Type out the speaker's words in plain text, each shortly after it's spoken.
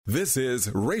This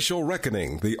is Racial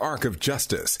Reckoning, the Arc of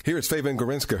Justice. Here's Fabian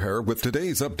Gorinska with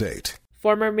today's update.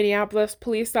 Former Minneapolis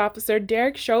police officer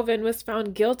Derek Chauvin was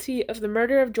found guilty of the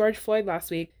murder of George Floyd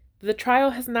last week. The trial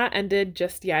has not ended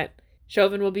just yet.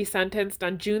 Chauvin will be sentenced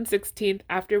on June 16th,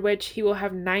 after which he will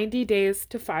have 90 days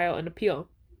to file an appeal.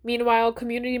 Meanwhile,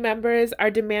 community members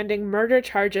are demanding murder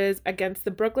charges against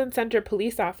the Brooklyn Center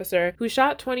police officer who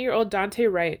shot 20-year-old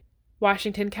Daunte Wright.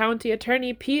 Washington County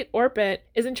Attorney Pete Orpett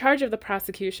is in charge of the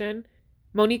prosecution.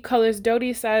 Monique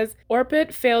Cullors-Doty says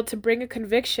Orpett failed to bring a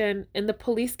conviction in the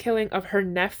police killing of her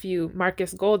nephew,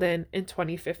 Marcus Golden, in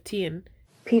 2015.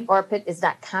 Pete Orpett is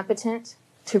not competent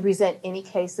to present any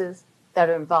cases that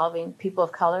are involving people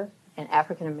of color and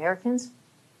African Americans.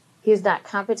 He is not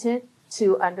competent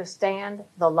to understand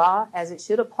the law as it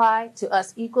should apply to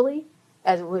us equally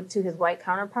as it would to his white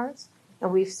counterparts.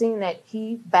 And we've seen that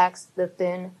he backs the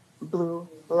thin blue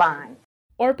line.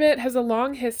 Orpett has a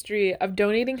long history of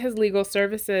donating his legal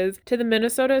services to the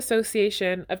Minnesota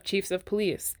Association of Chiefs of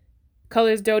Police.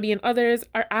 Cullors-Doty and others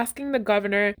are asking the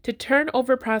governor to turn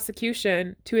over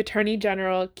prosecution to Attorney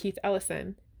General Keith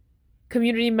Ellison.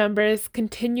 Community members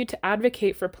continue to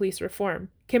advocate for police reform.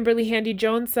 Kimberly Handy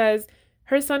Jones says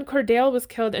her son Cordell was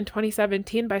killed in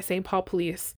 2017 by St. Paul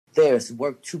police. There's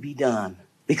work to be done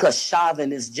because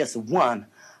Chauvin is just one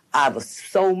out of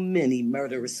so many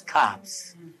murderous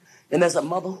cops. And as a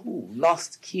mother who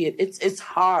lost a kid, it's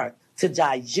hard to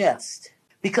digest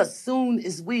because soon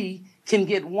as we can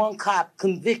get one cop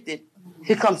convicted,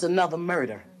 here comes another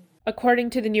murder. According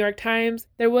to the New York Times,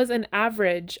 there was an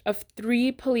average of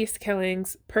 3 police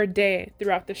killings per day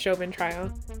throughout the Chauvin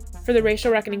trial. For the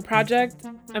Racial Reckoning Project,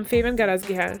 I'm Fabian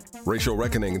Garazgihar. Racial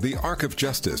Reckoning, the Arc of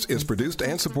Justice is produced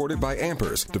and supported by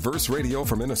Ampers, diverse radio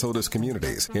for Minnesota's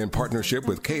communities, in partnership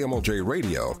with KMOJ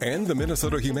Radio and the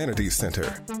Minnesota Humanities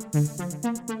Center.